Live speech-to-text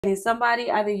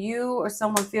Somebody, either you or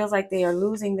someone, feels like they are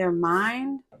losing their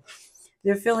mind.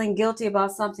 They're feeling guilty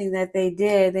about something that they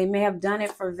did. They may have done it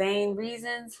for vain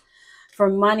reasons, for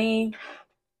money,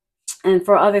 and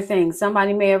for other things.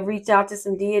 Somebody may have reached out to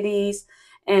some deities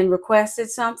and requested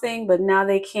something, but now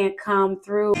they can't come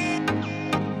through.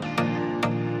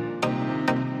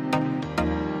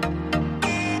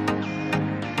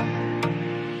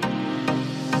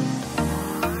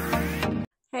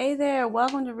 Hey there,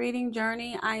 welcome to Reading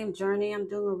Journey. I am Journey. I'm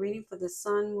doing a reading for the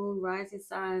sun, moon, rising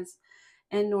signs,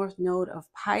 and north node of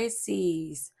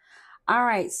Pisces. All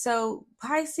right, so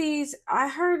Pisces, I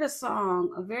heard a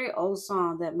song, a very old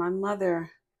song that my mother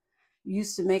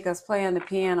used to make us play on the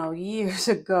piano years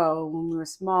ago when we were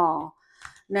small.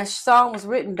 And that song was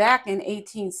written back in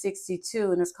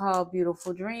 1862, and it's called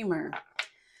Beautiful Dreamer.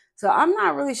 So I'm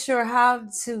not really sure how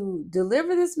to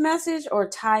deliver this message or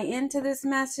tie into this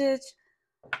message,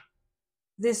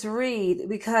 this read,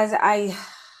 because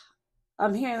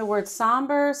I'm hearing the word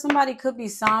somber. Somebody could be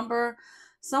somber.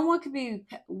 Someone could be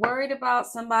worried about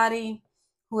somebody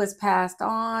who has passed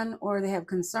on, or they have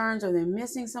concerns, or they're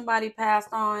missing somebody passed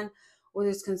on, or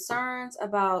there's concerns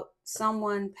about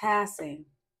someone passing.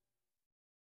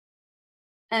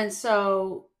 And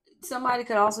so somebody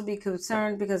could also be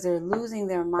concerned because they're losing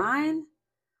their mind.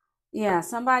 Yeah,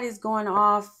 somebody's going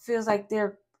off, feels like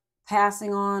they're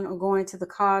passing on or going to the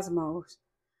cosmos.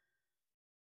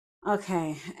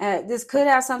 Okay, this could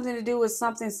have something to do with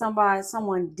something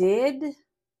someone did.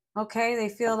 Okay, they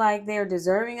feel like they're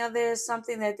deserving of this,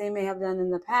 something that they may have done in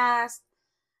the past,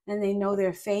 and they know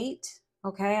their fate.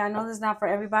 Okay, I know this is not for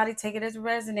everybody. Take it as it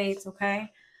resonates. Okay,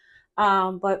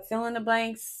 but fill in the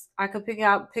blanks. I could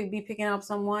be picking up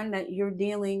someone that you're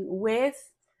dealing with.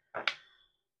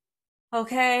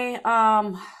 Okay.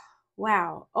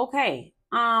 Wow. Okay.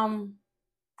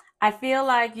 I feel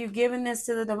like you've given this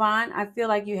to the divine. I feel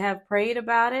like you have prayed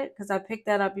about it, because I picked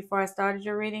that up before I started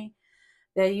your reading,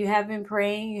 that you have been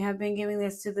praying. You have been giving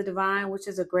this to the divine, which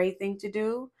is a great thing to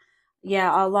do.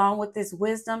 Yeah, along with this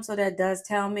wisdom. So that does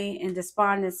tell me in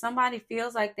despondence, somebody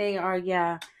feels like they are,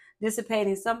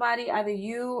 dissipating. Somebody, either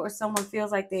you or someone,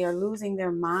 feels like they are losing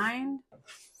their mind.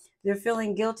 They're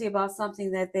feeling guilty about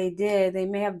something that they did. They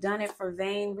may have done it for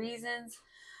vain reasons,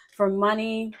 for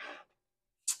money,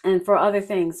 and for other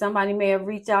things. Somebody may have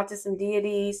reached out to some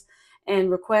deities and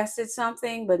requested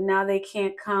something, but now they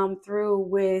can't come through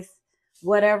with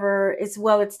whatever. It's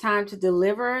time to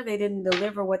deliver. They didn't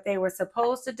deliver what they were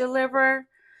supposed to deliver.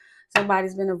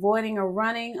 Somebody's been avoiding or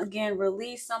running. Again,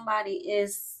 release.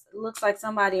 Looks like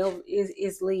somebody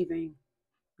is leaving.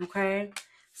 Okay,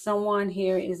 someone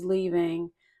here is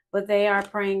leaving, but they are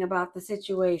praying about the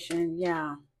situation.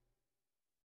 Yeah.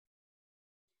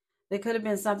 They could have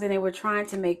been something they were trying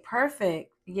to make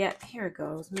perfect. Yet, here it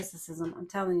goes, mysticism. I'm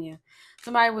telling you.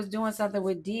 Somebody was doing something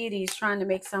with deities, trying to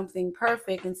make something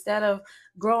perfect. Instead of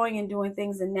growing and doing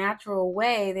things the natural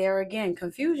way, they're, again,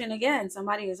 confusion again.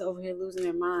 Somebody is over here losing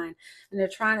their mind. And they're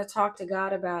trying to talk to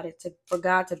God about it, for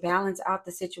God to balance out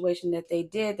the situation that they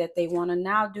did, that they want to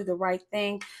now do the right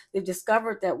thing. They've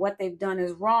discovered that what they've done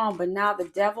is wrong, but now the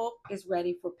devil is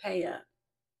ready for payout.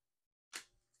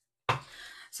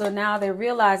 So now they're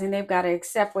realizing they've got to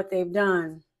accept what they've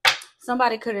done.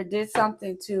 Somebody could have did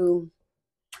something to,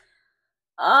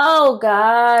 oh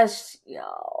gosh, yo.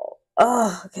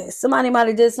 Oh, okay. Somebody might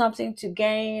have did something to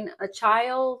gain a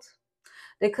child.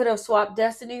 They could have swapped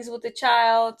destinies with the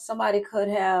child. Somebody could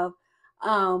have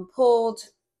pulled,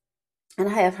 and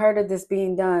I have heard of this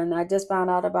being done. I just found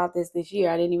out about this year.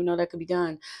 I didn't even know that could be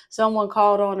done. Someone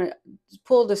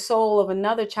pulled the soul of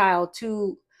another child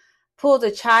pulled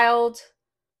a child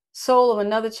soul of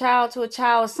another child to a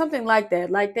child, something like that.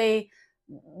 Like they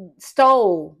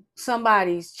stole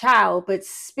somebody's child, but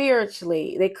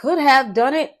spiritually. They could have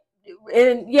done it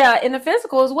in the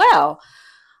physical as well.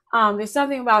 There's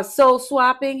something about soul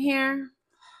swapping here.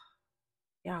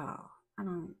 Yeah, I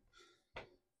don't.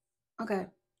 Okay.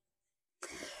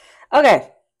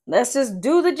 Let's just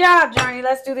do the job, Journey.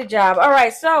 Let's do the job. All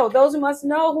right. So those who must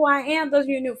know who I am, those of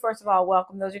you new, first of all,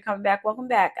 welcome. Those of you coming back, welcome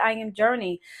back. I am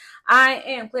Journey. I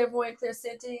am clairvoyant,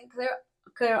 clairsentient,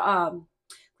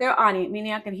 clairaudient,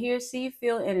 meaning I can hear, see,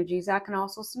 feel energies. I can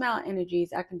also smell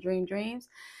energies. I can dream dreams.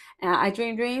 I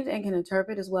dream dreams and can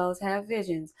interpret as well as have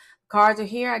visions. Cards are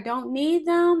here. I don't need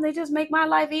them. They just make my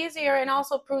life easier, and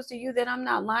also proves to you that I'm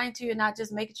not lying to you and not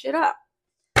just making shit up.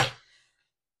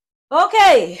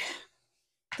 Okay.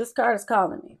 This card is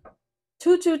calling me.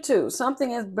 222.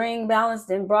 Something is being balanced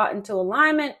and brought into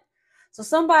alignment. So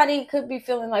somebody could be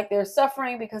feeling like they're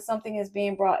suffering because something is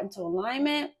being brought into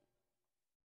alignment.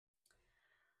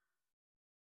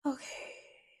 Okay.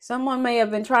 Someone may have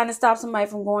been trying to stop somebody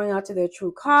from going out to their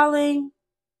true calling.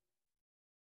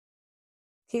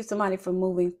 Keep somebody from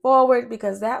moving forward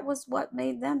because that was what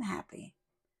made them happy.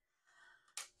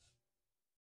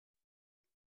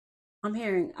 I'm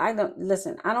hearing, I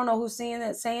don't know who's saying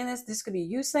this. This could be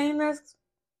you saying this.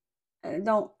 I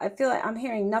feel like I'm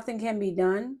hearing nothing can be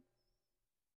done.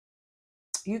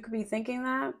 You could be thinking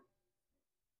that.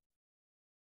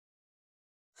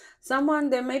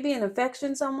 There may be an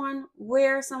infection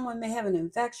where someone may have an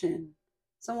infection.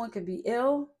 Someone could be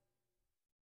ill.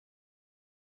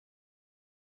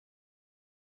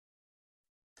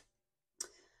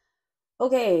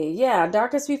 Okay, yeah,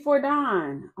 darkest before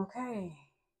dawn. Okay.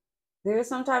 There's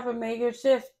some type of major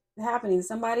shift happening.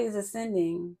 Somebody is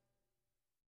ascending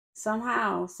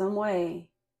somehow, some way.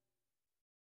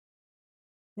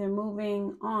 They're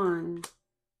moving on.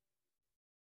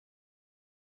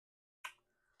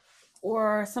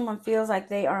 Or someone feels like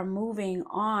they are moving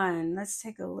on. Let's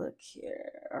take a look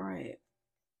here. All right.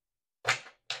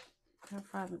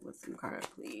 Private with some card,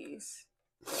 please.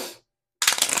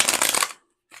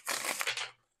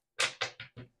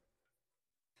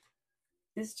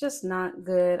 It's just not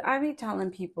good. I be telling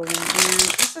people, man,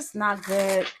 it's just not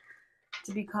good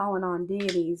to be calling on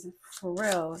deities for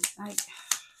real. Like,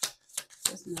 it's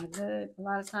just not good. A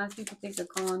lot of times people think they're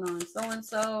calling on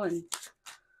so-and-so, and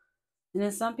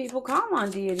then some people call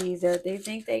on deities that they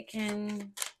think they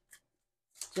can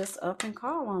just up and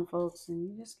call on folks, and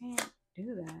you just can't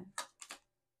do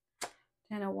that.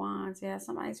 10 of Wands. Yeah,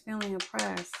 somebody's feeling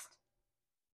oppressed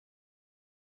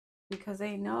because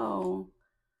they know,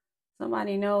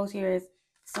 somebody knows here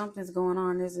something's going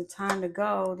on. There's a time to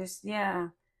go.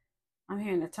 I'm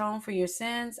hearing atone for your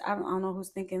sins. I don't know who's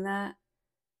thinking that.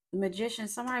 The Magician,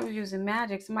 somebody was using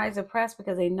magic. Somebody's oppressed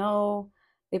because they know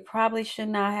they probably should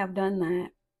not have done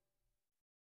that.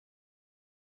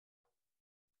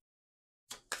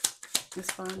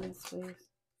 Respondents, please.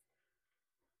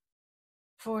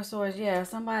 Four Swords, yeah,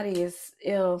 somebody is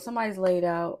ill. Somebody's laid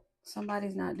out.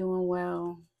 Somebody's not doing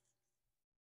well.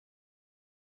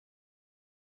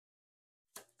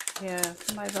 Yeah,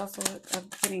 somebody's also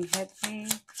getting head pain.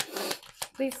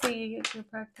 Please see your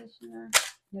practitioner,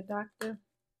 your doctor.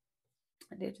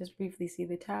 I did just briefly see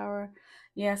the Tower.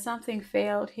 Yeah, something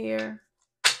failed here.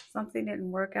 Something didn't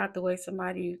work out the way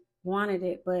somebody wanted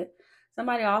it, but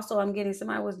somebody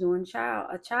was doing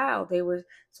a child. They were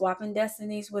swapping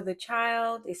destinies with a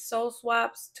child. They soul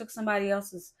swaps, took somebody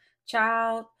else's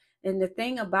child. And the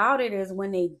thing about it is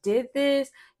when they did this,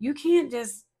 you can't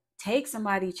just take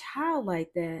somebody's child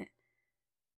like that.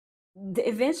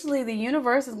 Eventually the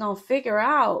universe is going to figure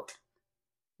out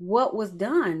what was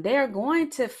done. They're going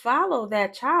to follow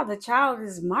that child. The child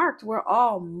is marked. We're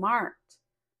all marked.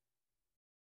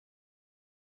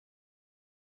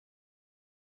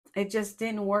 It just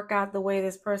didn't work out the way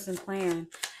this person planned.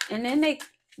 And then they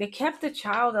kept the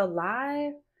child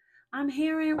alive. I'm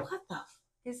hearing, what the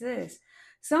is this?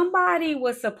 Somebody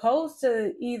was supposed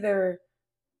to either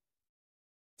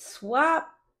swap.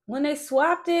 When they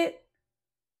swapped it,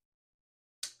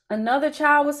 another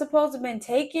child was supposed to have been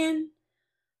taken,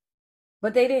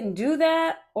 but they didn't do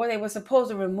that. Or they were supposed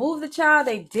to remove the child.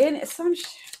 They didn't. Oh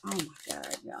my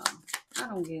God, y'all. I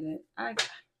don't get it.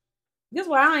 This is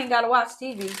why I ain't got to watch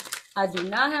TV. I do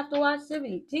not have to watch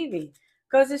TV.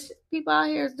 Because people out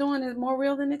here is doing is more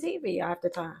real than the TV half the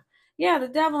time. Yeah, the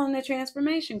devil in the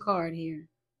transformation card here.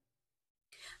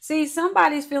 See,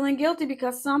 somebody's feeling guilty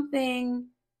because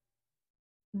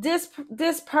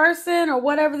this person or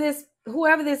whoever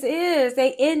this is,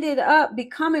 they ended up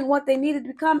becoming what they needed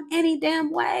to become any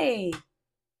damn way.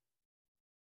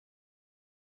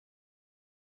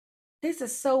 This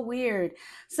is so weird.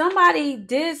 Somebody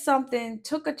did something,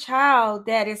 took a child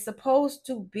that is supposed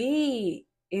to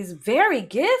is very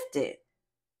gifted.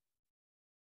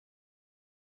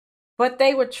 But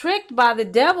they were tricked by the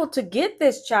devil to get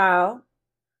this child.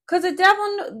 Because the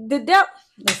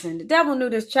devil knew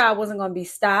this child wasn't going to be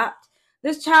stopped.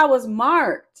 This child was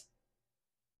marked.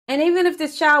 And even if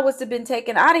this child was to have been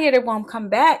taken out of here, they won't come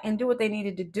back and do what they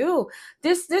needed to do.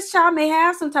 This child may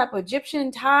have some type of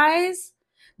Egyptian ties.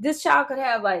 This child could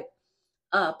have like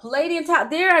Palladian ties.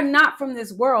 They are not from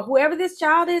this world. Whoever this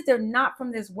child is, they're not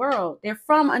from this world. They're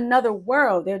from another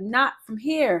world. They're not from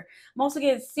here. I'm also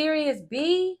getting Sirius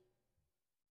B.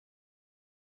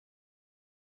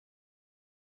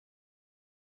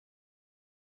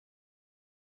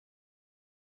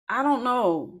 I don't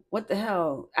know what the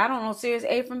hell. I don't know Sirius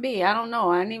A from B. I don't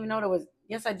know. I didn't even know there was.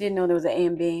 Yes, I did know there was an A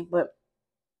and B, but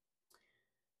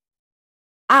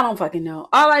I don't fucking know.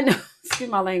 All I know, excuse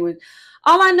my language.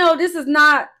 All I know, this is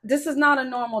not a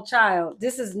normal child.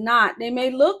 This is not. They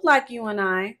may look like you and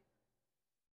I.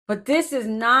 But this is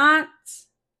not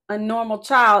a normal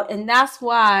child. And that's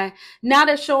why now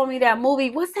they're showing me that movie.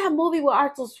 What's that movie with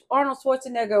Arnold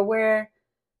Schwarzenegger where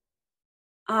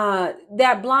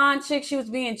that blonde chick, she was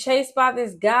being chased by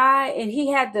this guy and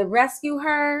he had to rescue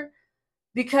her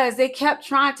because they kept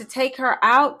trying to take her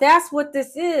out? That's what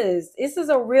this is. This is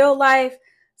a real life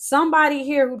somebody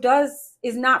here who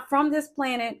is not from this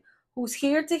planet, who's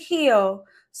here to heal.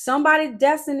 Somebody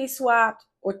destiny swapped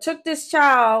or took this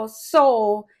child's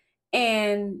soul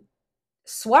and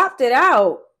swapped it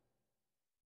out.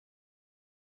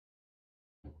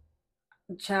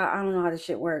 Child, I don't know how this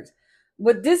shit works.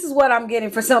 But this is what I'm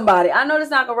getting for somebody. I know this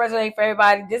is not going to resonate for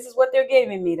everybody. This is what they're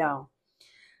giving me, though.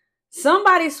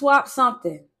 Somebody swapped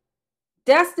something.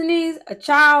 Destinies, a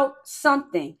child,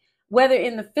 something. Whether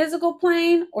in the physical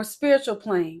plane or spiritual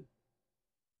plane.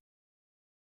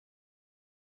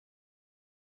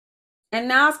 And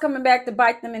now it's coming back to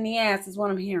bite them in the ass is what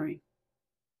I'm hearing.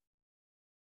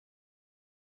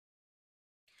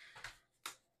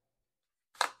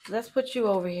 Let's put you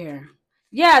over here.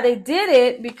 Yeah, they did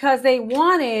it because they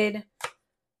wanted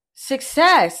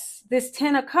success. This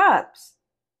 10 of Cups.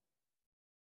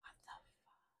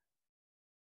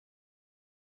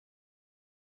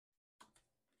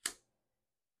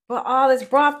 But all this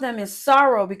brought them is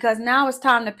sorrow because now it's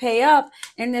time to pay up.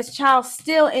 And this child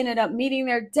still ended up meeting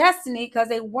their destiny because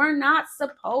they were not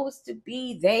supposed to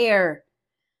be there.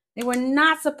 They were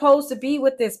not supposed to be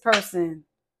with this person.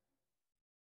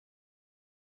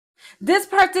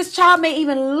 This child may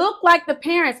even look like the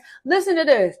parents. Listen to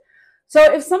this.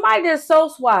 So if somebody did a soul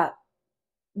swap,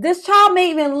 this child may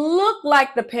even look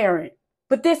like the parent,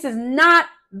 but this is not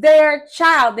their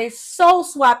child. They soul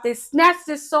swapped. They snatched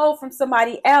this soul from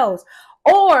somebody else.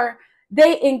 Or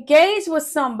they engaged with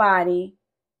somebody,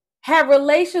 had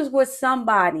relations with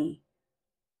somebody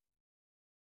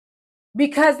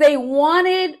because they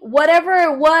wanted whatever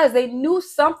it was. They knew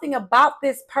something about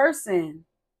this person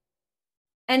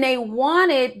and they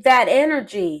wanted that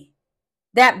energy,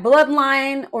 that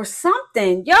bloodline or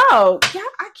something. Yo, yeah,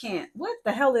 I can't. What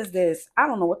the hell is this? I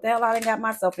don't know what the hell I got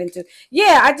myself into.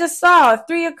 Yeah, I just saw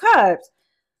 3 of Cups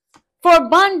for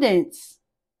abundance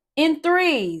in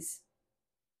 3s.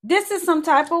 This is some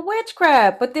type of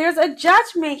witchcraft, but there's a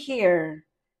judgment here.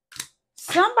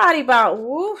 Somebody about,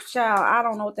 woof, child, I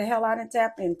don't know what the hell I didn't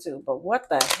tap into, but what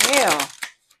the hell?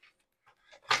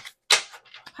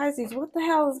 Pisces, what the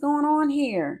hell is going on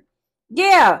here?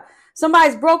 Yeah,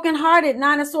 somebody's brokenhearted.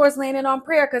 9 of Swords landing on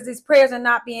prayer because these prayers are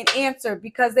not being answered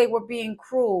because they were being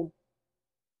cruel.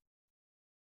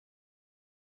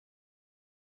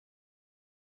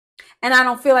 And I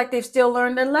don't feel like they've still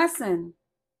learned their lesson.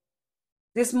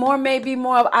 This may be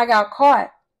more of I got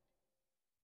caught.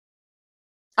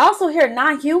 I also hear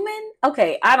not human.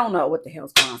 Okay, I don't know what the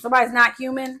hell's going on. Somebody's not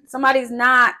human. Somebody's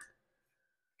not.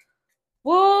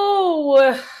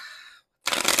 Whoa.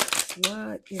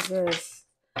 What is this?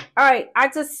 All right, I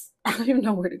don't even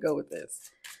know where to go with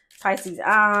this. Pisces,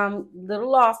 I'm a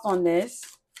little lost on this.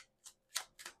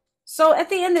 So at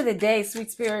the end of the day,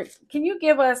 sweet spirit, can you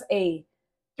give us a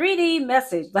 3D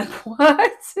message? Like,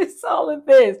 what is all of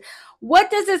this?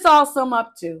 What does this all sum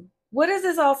up to? What is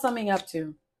this all summing up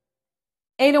to?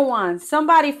 8 of Wands.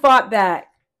 Somebody fought back.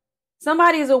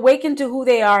 Somebody is awakened to who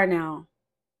they are now.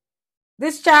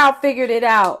 This child figured it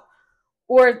out.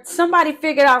 Or somebody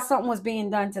figured out something was being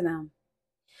done to them.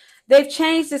 They've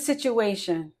changed the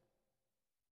situation.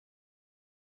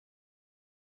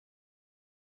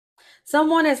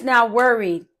 Someone is now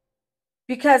worried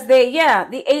because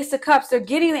the Ace of Cups, they're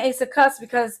getting the Ace of Cups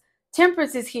because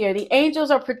Temperance is here. The angels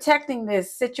are protecting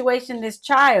this situation, this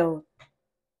child.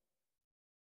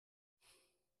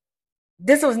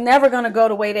 This was never going to go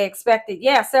the way they expected.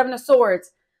 Yeah, 7 of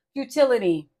Swords,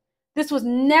 futility. This was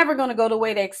never going to go the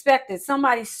way they expected.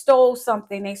 Somebody stole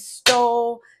something. They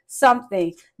stole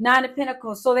something. 9 of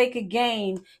Pentacles, so they could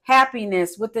gain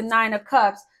happiness with the 9 of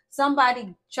Cups.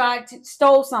 Somebody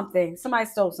stole something. Somebody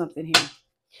stole something here.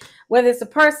 Whether it's a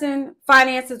person,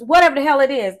 finances, whatever the hell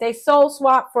it is. They soul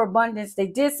swap for abundance. They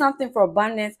did something for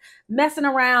abundance. Messing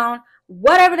around.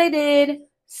 Whatever they did,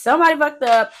 somebody fucked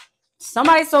up.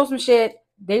 Somebody stole some shit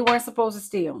they weren't supposed to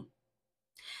steal.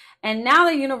 And now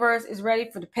the universe is ready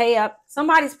for the pay up.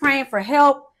 Somebody's praying for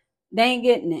help. They ain't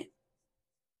getting it.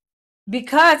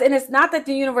 Because, and it's not that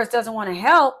the universe doesn't want to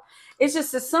help. It's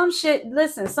just that some shit,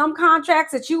 listen, some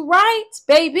contracts that you write,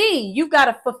 baby, you've got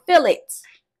to fulfill it.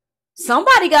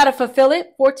 Somebody got to fulfill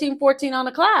it. 1414 on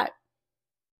the clock.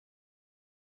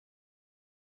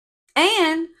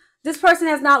 And this person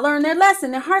has not learned their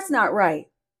lesson. Their heart's not right.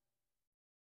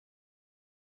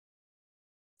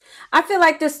 I feel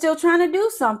like they're still trying to do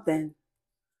something.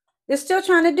 They're still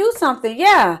trying to do something.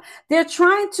 Yeah. They're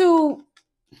trying to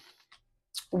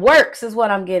works is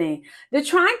what I'm getting. They're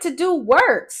trying to do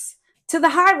works to the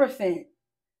Hierophant.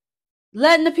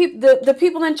 Letting the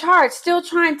people in charge still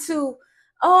trying to,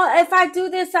 oh, if I do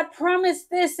this, I promise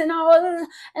this and all, and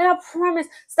I promise.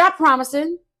 Stop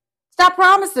promising. Stop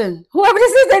promising. Whoever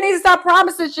this is, they need to stop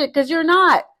promising shit because you're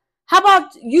not. How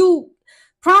about you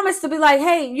promise to be like,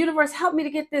 hey, universe, help me to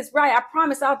get this right. I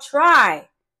promise I'll try.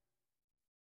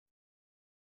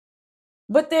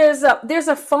 But there's a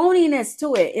phoniness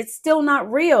to it. It's still not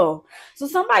real. So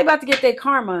somebody about to get their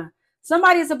karma.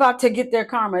 Somebody's about to get their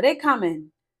karma. They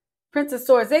coming. Prince of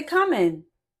Swords, they coming.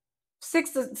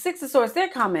 Six of Swords, they're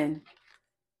coming.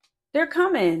 They're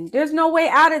coming. There's no way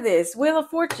out of this. Wheel of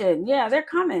Fortune. Yeah, they're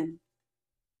coming.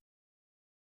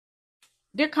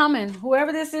 They're coming.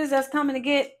 Whoever this is that's coming to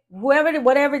get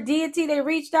whatever deity they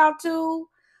reached out to,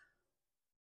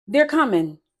 they're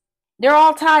coming. They're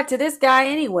all tied to this guy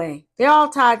anyway. They're all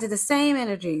tied to the same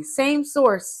energy, same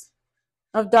source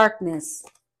of darkness.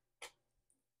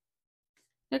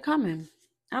 They're coming.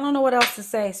 I don't know what else to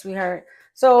say, sweetheart.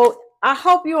 So I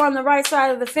hope you're on the right side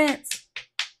of the fence.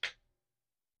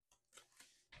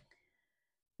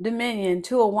 Dominion,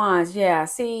 Two of Wands. Yeah,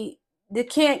 see,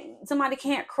 somebody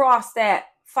can't cross that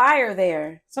fire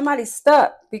there. Somebody's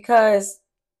stuck because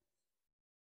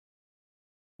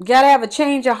you got to have a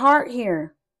change of heart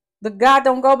here. The God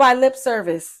don't go by lip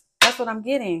service. That's what I'm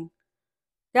getting.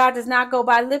 God does not go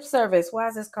by lip service. Why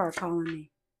is this card calling me?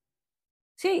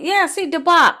 See,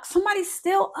 debauch. Somebody's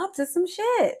still up to some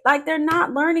shit. Like they're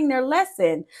not learning their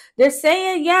lesson. They're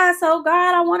saying, yes, oh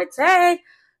God, I want to take.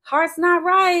 Heart's not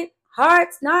right.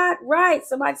 Heart's not right.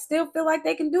 Somebody still feel like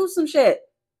they can do some shit.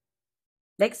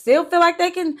 They still feel like they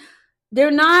can.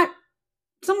 They're not.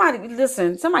 Somebody,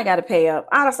 listen, somebody got to pay up.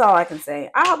 That's all I can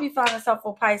say. I hope you find this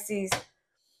helpful, Pisces.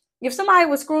 If somebody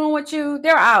was screwing with you,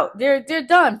 they're out. They're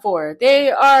done for.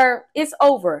 It's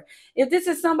over. If this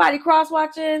is somebody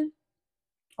cross-watching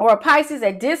or a Pisces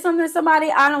that did something to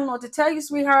somebody, I don't know what to tell you,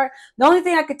 sweetheart. The only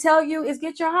thing I could tell you is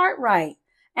get your heart right.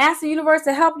 Ask the universe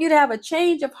to help you to have a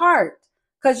change of heart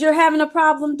because you're having a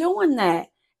problem doing that.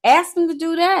 Ask them to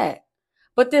do that.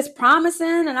 But this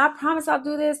promising and I promise I'll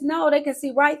do this, no, they can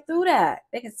see right through that.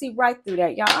 They can see right through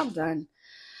that. Y'all, I'm done.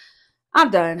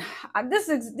 This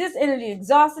energy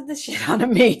exhausted the shit out of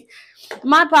me.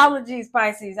 My apologies,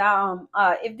 Pisces.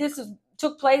 If this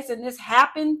took place and this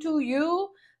happened to you,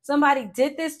 somebody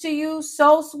did this to you,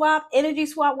 soul swap, energy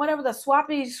swap, whatever the swap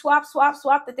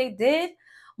that they did.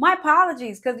 My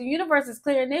apologies, because the universe is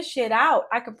clearing this shit out.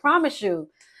 I can promise you.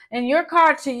 And your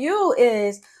card to you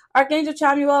is Archangel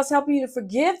Chamuel is helping you to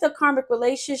forgive the karmic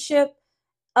relationship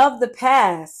of the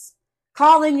past.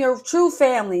 Call in your true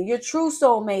family, your true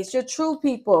soulmates, your true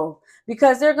people,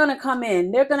 because they're going to come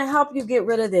in. They're going to help you get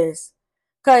rid of this.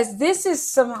 Because this is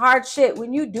some hard shit.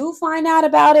 When you do find out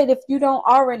about it, if you don't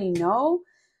already know,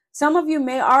 some of you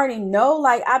may already know,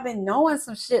 like I've been knowing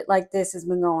some shit like this has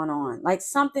been going on. Like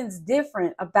something's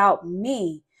different about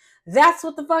me. That's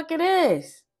what the fuck it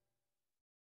is.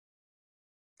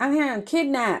 I'm hearing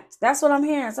kidnapped. That's what I'm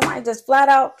hearing. Somebody just flat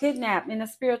out kidnapped in a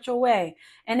spiritual way.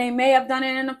 And they may have done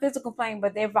it in a physical plane,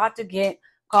 but they're about to get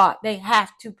caught. They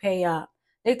have to pay up.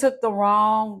 They took the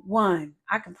wrong one.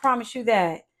 I can promise you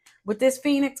that. With this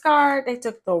Phoenix card, they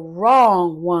took the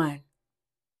wrong one.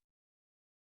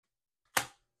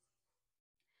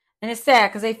 And it's sad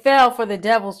because they fell for the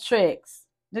devil's tricks.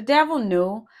 The devil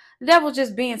knew. The devil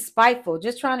just being spiteful,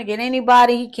 just trying to get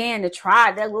anybody he can to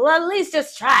try. Well, at least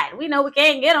just try it. We know we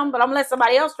can't get him, but I'm gonna let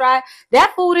somebody else try it.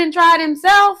 That fool didn't try it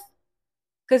himself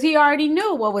because he already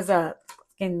knew what was up.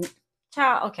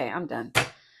 Okay, I'm done.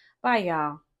 Bye,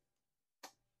 y'all.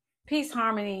 Peace,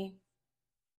 harmony.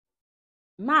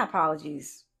 My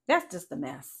apologies. That's just a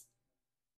mess.